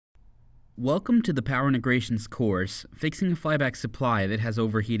Welcome to the Power Integrations course, Fixing a Flyback Supply that has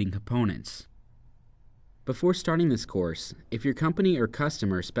overheating components. Before starting this course, if your company or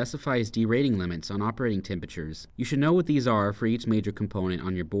customer specifies derating limits on operating temperatures, you should know what these are for each major component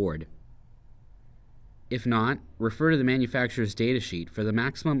on your board. If not, refer to the manufacturer's datasheet for the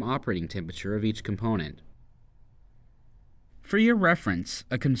maximum operating temperature of each component. For your reference,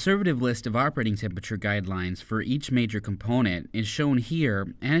 a conservative list of operating temperature guidelines for each major component is shown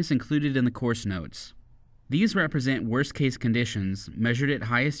here and is included in the course notes. These represent worst-case conditions measured at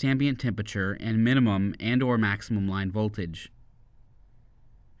highest ambient temperature and minimum and/or maximum line voltage.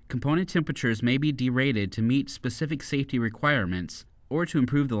 Component temperatures may be derated to meet specific safety requirements or to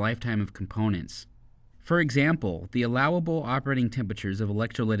improve the lifetime of components. For example, the allowable operating temperatures of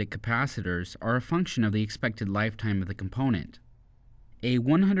electrolytic capacitors are a function of the expected lifetime of the component. A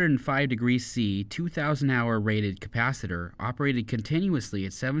 105 degrees C, 2000 hour rated capacitor operated continuously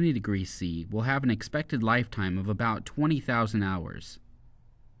at 70 degrees C will have an expected lifetime of about 20,000 hours.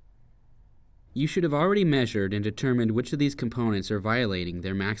 You should have already measured and determined which of these components are violating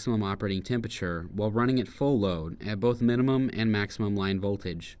their maximum operating temperature while running at full load at both minimum and maximum line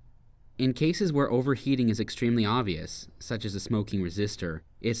voltage. In cases where overheating is extremely obvious, such as a smoking resistor,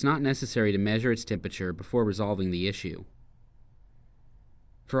 it's not necessary to measure its temperature before resolving the issue.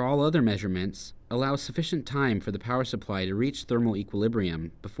 For all other measurements, allow sufficient time for the power supply to reach thermal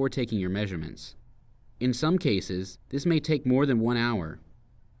equilibrium before taking your measurements. In some cases, this may take more than 1 hour.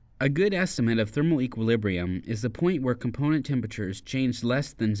 A good estimate of thermal equilibrium is the point where component temperatures change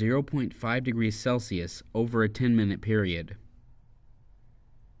less than 0.5 degrees Celsius over a 10-minute period.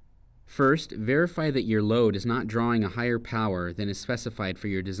 First, verify that your load is not drawing a higher power than is specified for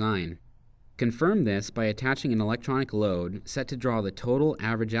your design. Confirm this by attaching an electronic load set to draw the total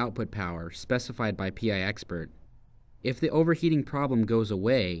average output power specified by PI Expert. If the overheating problem goes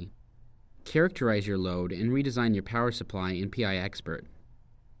away, characterize your load and redesign your power supply in PI Expert.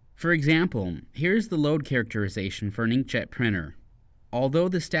 For example, here's the load characterization for an inkjet printer. Although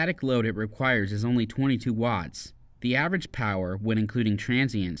the static load it requires is only 22 watts, the average power, when including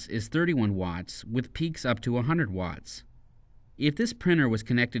transients, is 31 watts, with peaks up to 100 watts. If this printer was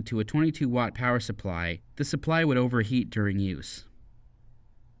connected to a 22-watt power supply, the supply would overheat during use.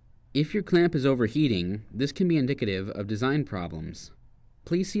 If your clamp is overheating, this can be indicative of design problems.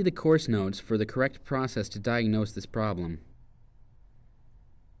 Please see the course notes for the correct process to diagnose this problem.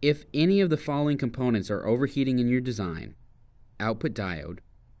 If any of the following components are overheating in your design: output diode,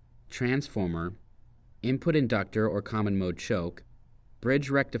 transformer, input inductor or common mode choke,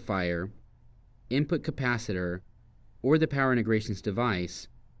 bridge rectifier, input capacitor, or the power integrations device,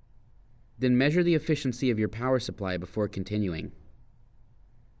 then measure the efficiency of your power supply before continuing.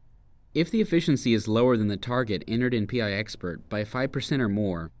 If the efficiency is lower than the target entered in PI Expert by 5% or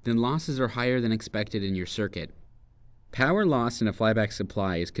more, then losses are higher than expected in your circuit. Power lost in a flyback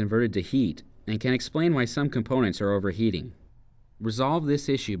supply is converted to heat and can explain why some components are overheating. Resolve this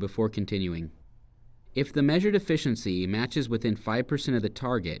issue before continuing. If the measured efficiency matches within 5% of the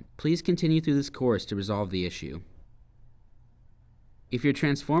target, please continue through this course to resolve the issue. If your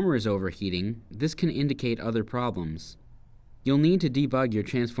transformer is overheating, this can indicate other problems. You'll need to debug your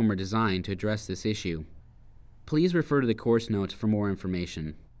transformer design to address this issue. Please refer to the course notes for more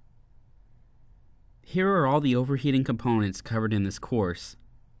information. Here are all the overheating components covered in this course.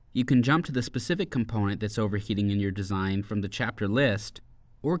 You can jump to the specific component that's overheating in your design from the chapter list,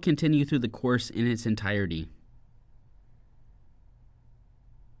 or continue through the course in its entirety.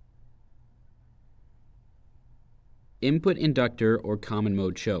 Input inductor or common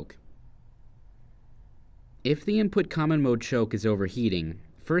mode choke. If the input common mode choke is overheating,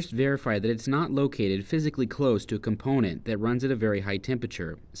 first verify that it's not located physically close to a component that runs at a very high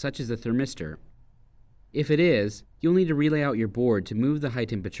temperature, such as the thermistor. If it is, you'll need to relay out your board to move the high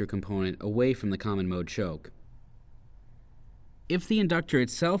temperature component away from the common mode choke. If the inductor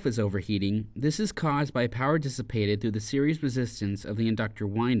itself is overheating, this is caused by power dissipated through the series resistance of the inductor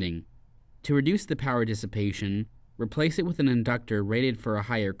winding. To reduce the power dissipation, replace it with an inductor rated for a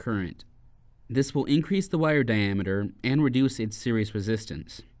higher current. This will increase the wire diameter and reduce its series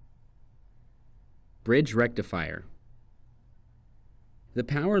resistance. Bridge rectifier. The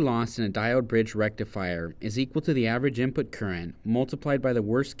power lost in a diode bridge rectifier is equal to the average input current multiplied by the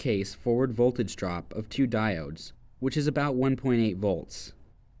worst case forward voltage drop of 2 diodes, which is about 1.8 volts.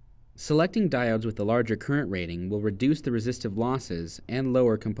 Selecting diodes with a larger current rating will reduce the resistive losses and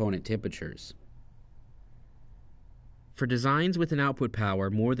lower component temperatures. For designs with an output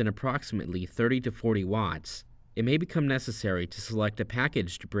power more than approximately 30 to 40 watts, it may become necessary to select a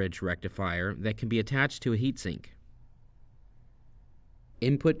packaged bridge rectifier that can be attached to a heatsink.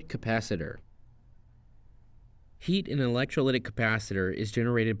 Input capacitor. Heat in an electrolytic capacitor is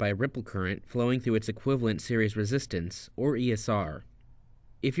generated by ripple current flowing through its equivalent series resistance, or ESR.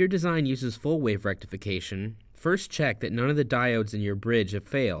 If your design uses full wave rectification, first check that none of the diodes in your bridge have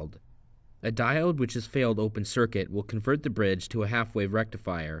failed. A diode which has failed open circuit will convert the bridge to a half-wave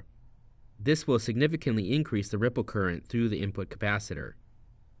rectifier. This will significantly increase the ripple current through the input capacitor.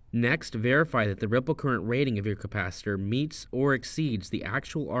 Next, verify that the ripple current rating of your capacitor meets or exceeds the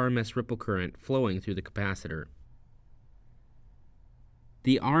actual RMS ripple current flowing through the capacitor.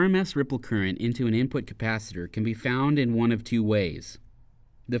 The RMS ripple current into an input capacitor can be found in one of two ways.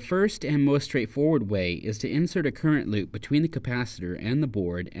 The first and most straightforward way is to insert a current loop between the capacitor and the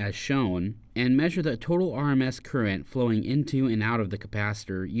board as shown and measure the total RMS current flowing into and out of the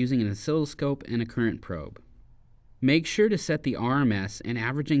capacitor using an oscilloscope and a current probe. Make sure to set the RMS and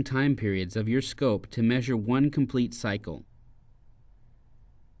averaging time periods of your scope to measure one complete cycle.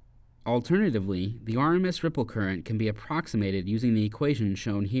 Alternatively, the RMS ripple current can be approximated using the equation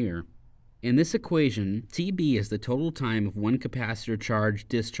shown here. In this equation, TB is the total time of one capacitor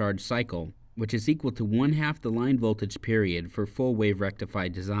charge-discharge cycle, which is equal to 1/2 the line voltage period for full wave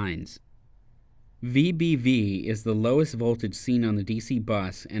rectified designs. VBV is the lowest voltage seen on the DC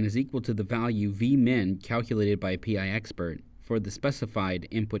bus and is equal to the value Vmin calculated by PI Expert for the specified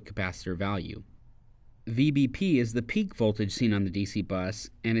input capacitor value. VBP is the peak voltage seen on the DC bus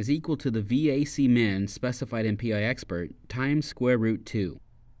and is equal to the VAC min specified in PI Expert times square root 2.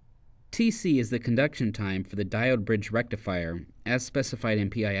 TC is the conduction time for the diode bridge rectifier as specified in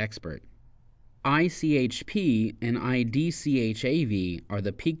PI Expert. ICHP and IDCHAV are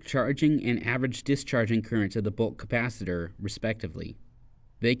the peak charging and average discharging currents of the bulk capacitor, respectively.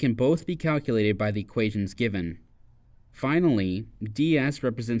 They can both be calculated by the equations given. Finally, DS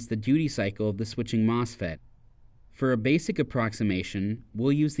represents the duty cycle of the switching MOSFET. For a basic approximation,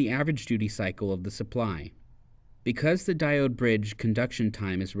 we'll use the average duty cycle of the supply. Because the diode bridge conduction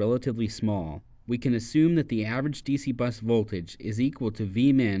time is relatively small, we can assume that the average DC bus voltage is equal to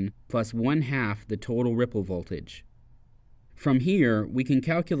Vmin plus 1/2 the total ripple voltage. From here, we can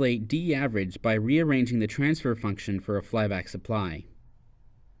calculate D average by rearranging the transfer function for a flyback supply.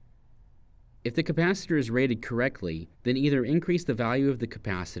 If the capacitor is rated correctly, then either increase the value of the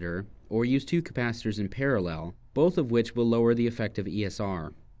capacitor or use two capacitors in parallel, both of which will lower the effective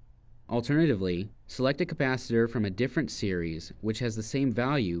ESR. Alternatively, select a capacitor from a different series which has the same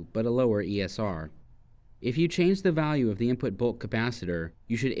value but a lower ESR. If you change the value of the input bulk capacitor,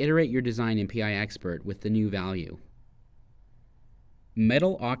 you should iterate your design in PI Expert with the new value.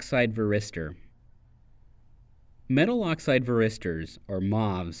 Metal oxide varistor. Metal oxide varistors, or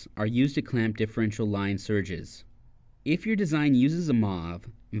MOVs, are used to clamp differential line surges. If your design uses a MOV,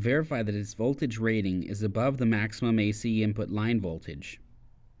 verify that its voltage rating is above the maximum AC input line voltage.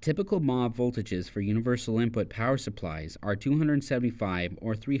 Typical MOV voltages for universal input power supplies are 275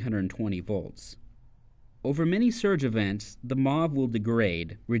 or 320 volts. Over many surge events, the MOV will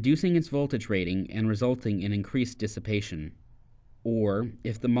degrade, reducing its voltage rating and resulting in increased dissipation. Or,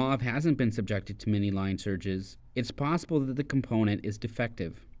 if the MOV hasn't been subjected to many line surges, it's possible that the component is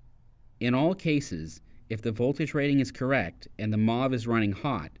defective. In all cases, if the voltage rating is correct and the MOV is running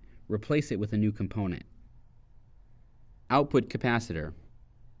hot, replace it with a new component. Output capacitor.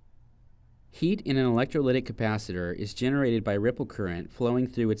 Heat in an electrolytic capacitor is generated by ripple current flowing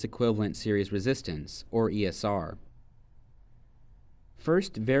through its equivalent series resistance, or ESR.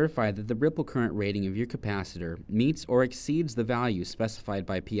 First, verify that the ripple current rating of your capacitor meets or exceeds the value specified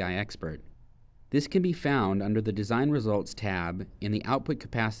by PI Expert. This can be found under the Design Results tab in the Output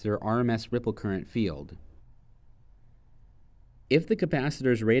Capacitor RMS Ripple Current field. If the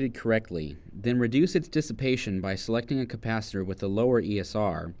capacitor is rated correctly, then reduce its dissipation by selecting a capacitor with a lower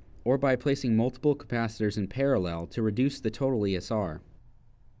ESR, or by placing multiple capacitors in parallel to reduce the total ESR.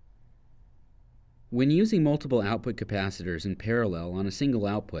 When using multiple output capacitors in parallel on a single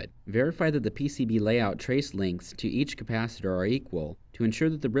output, verify that the PCB layout trace lengths to each capacitor are equal to ensure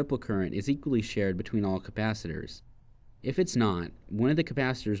that the ripple current is equally shared between all capacitors. If it's not, one of the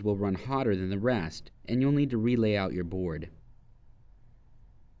capacitors will run hotter than the rest, and you'll need to relay out your board.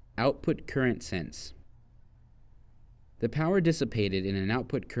 Output current sense. The power dissipated in an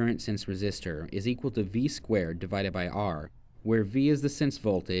output current sense resistor is equal to V squared divided by R, where V is the sense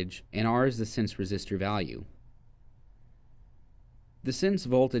voltage and R is the sense resistor value. The sense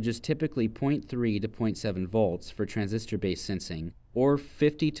voltage is typically 0.3 to 0.7 volts for transistor-based sensing, or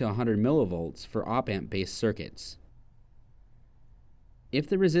 50 to 100 millivolts for op-amp-based circuits. If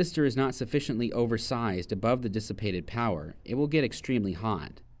the resistor is not sufficiently oversized above the dissipated power, it will get extremely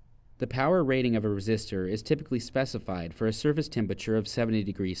hot. The power rating of a resistor is typically specified for a surface temperature of 70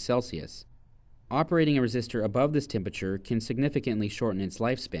 degrees Celsius. Operating a resistor above this temperature can significantly shorten its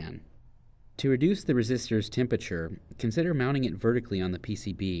lifespan. To reduce the resistor's temperature, consider mounting it vertically on the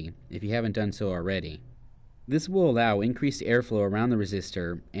PCB if you haven't done so already. This will allow increased airflow around the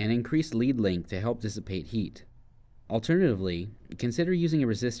resistor and increased lead length to help dissipate heat. Alternatively, consider using a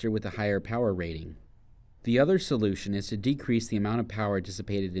resistor with a higher power rating. The other solution is to decrease the amount of power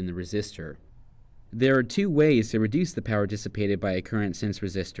dissipated in the resistor. There are two ways to reduce the power dissipated by a current sense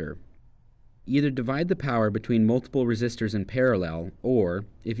resistor. Either divide the power between multiple resistors in parallel, or,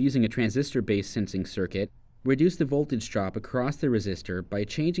 if using a transistor-based sensing circuit, reduce the voltage drop across the resistor by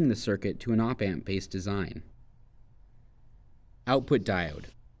changing the circuit to an op-amp-based design. Output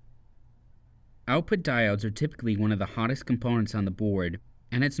diode. Output diodes are typically one of the hottest components on the board,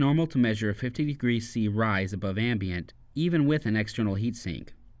 and it's normal to measure a 50 degrees C rise above ambient, even with an external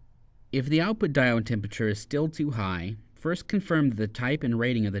heatsink. If the output diode temperature is still too high, first confirm that the type and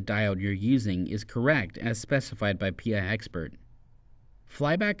rating of the diode you're using is correct as specified by PI Expert.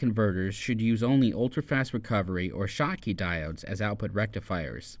 Flyback converters should use only ultrafast recovery or Schottky diodes as output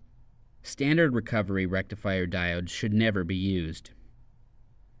rectifiers. Standard recovery rectifier diodes should never be used.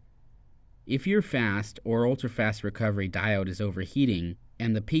 If your fast or ultrafast recovery diode is overheating,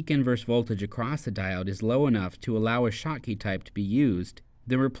 and the peak inverse voltage across the diode is low enough to allow a Schottky type to be used,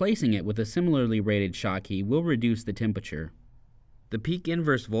 then replacing it with a similarly rated Schottky will reduce the temperature. The peak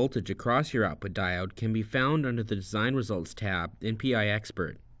inverse voltage across your output diode can be found under the Design Results tab in PI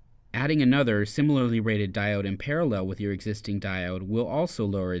Expert. Adding another similarly rated diode in parallel with your existing diode will also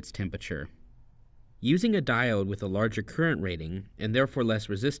lower its temperature. Using a diode with a larger current rating, and therefore less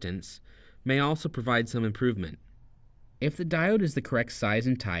resistance, may also provide some improvement. If the diode is the correct size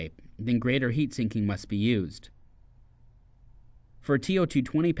and type, then greater heat sinking must be used. For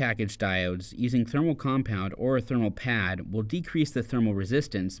TO220 package diodes, using thermal compound or a thermal pad will decrease the thermal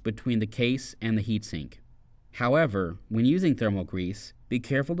resistance between the case and the heatsink. However, when using thermal grease, be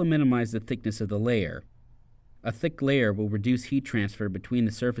careful to minimize the thickness of the layer. A thick layer will reduce heat transfer between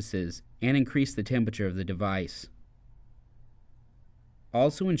the surfaces and increase the temperature of the device.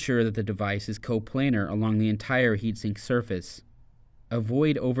 Also ensure that the device is coplanar along the entire heatsink surface.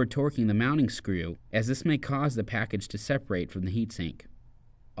 Avoid over-torquing the mounting screw, as this may cause the package to separate from the heatsink.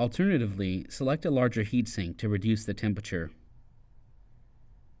 Alternatively, select a larger heatsink to reduce the temperature.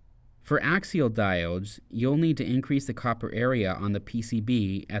 For axial diodes, you'll need to increase the copper area on the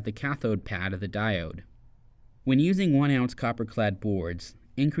PCB at the cathode pad of the diode. When using 1-ounce copper-clad boards,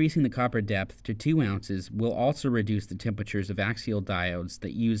 increasing the copper depth to 2 ounces will also reduce the temperatures of axial diodes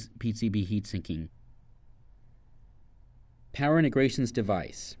that use PCB heat sinking. Power integrations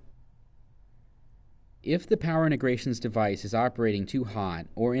device. If the power integrations device is operating too hot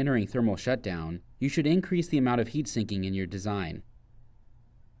or entering thermal shutdown, you should increase the amount of heat sinking in your design.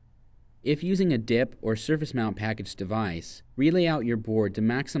 If using a dip or surface mount package device, relay out your board to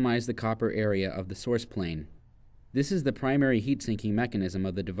maximize the copper area of the source plane. This is the primary heat sinking mechanism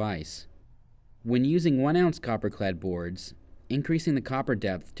of the device. When using 1-ounce copper-clad boards, increasing the copper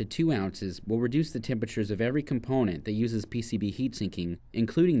depth to 2 ounces will reduce the temperatures of every component that uses PCB heat sinking,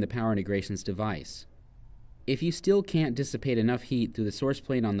 including the power integrations device. If you still can't dissipate enough heat through the source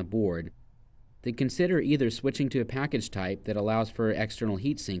plane on the board, then consider either switching to a package type that allows for external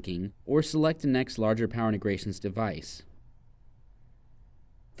heat sinking, or select the next larger power integrations device.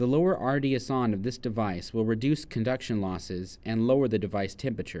 The lower RDS on of this device will reduce conduction losses and lower the device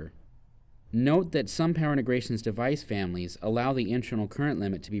temperature. Note that some power integrations device families allow the internal current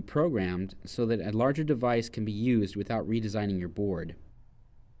limit to be programmed so that a larger device can be used without redesigning your board.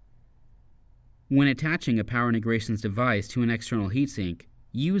 When attaching a power integrations device to an external heatsink,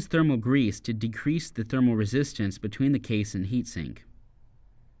 use thermal grease to decrease the thermal resistance between the case and heatsink.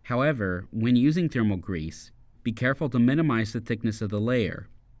 However, when using thermal grease, be careful to minimize the thickness of the layer.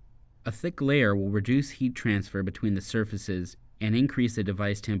 A thick layer will reduce heat transfer between the surfaces and increase the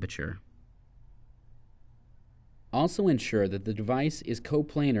device temperature. Also ensure that the device is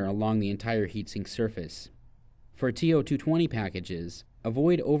coplanar along the entire heatsink surface. For TO220 packages,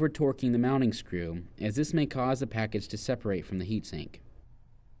 avoid over-torquing the mounting screw, as this may cause the package to separate from the heatsink.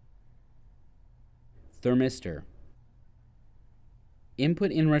 Thermistor.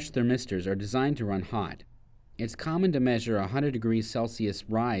 Input inrush thermistors are designed to run hot. It's common to measure a 100 degrees Celsius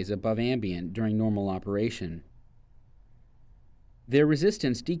rise above ambient during normal operation. Their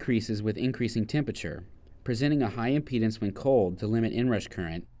resistance decreases with increasing temperature, presenting a high impedance when cold to limit inrush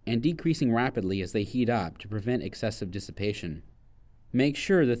current, and decreasing rapidly as they heat up to prevent excessive dissipation. Make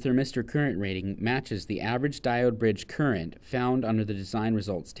sure the thermistor current rating matches the average diode bridge current found under the Design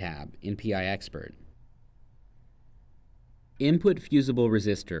Results tab in PI Expert. Input fusible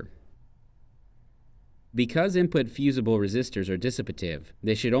resistor. Because input fusible resistors are dissipative,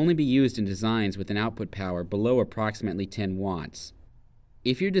 they should only be used in designs with an output power below approximately 10 watts.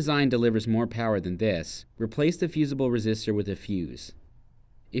 If your design delivers more power than this, replace the fusible resistor with a fuse.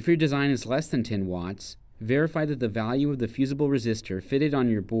 If your design is less than 10 watts, verify that the value of the fusible resistor fitted on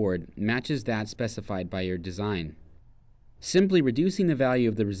your board matches that specified by your design. Simply reducing the value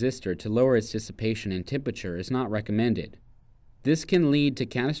of the resistor to lower its dissipation and temperature is not recommended. This can lead to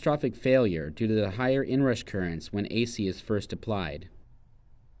catastrophic failure due to the higher inrush currents when AC is first applied.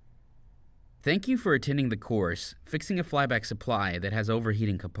 Thank you for attending the course, Fixing a Flyback Supply that has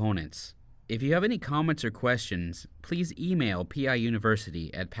overheating components. If you have any comments or questions, please email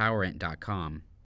piuniversity@powerent.com.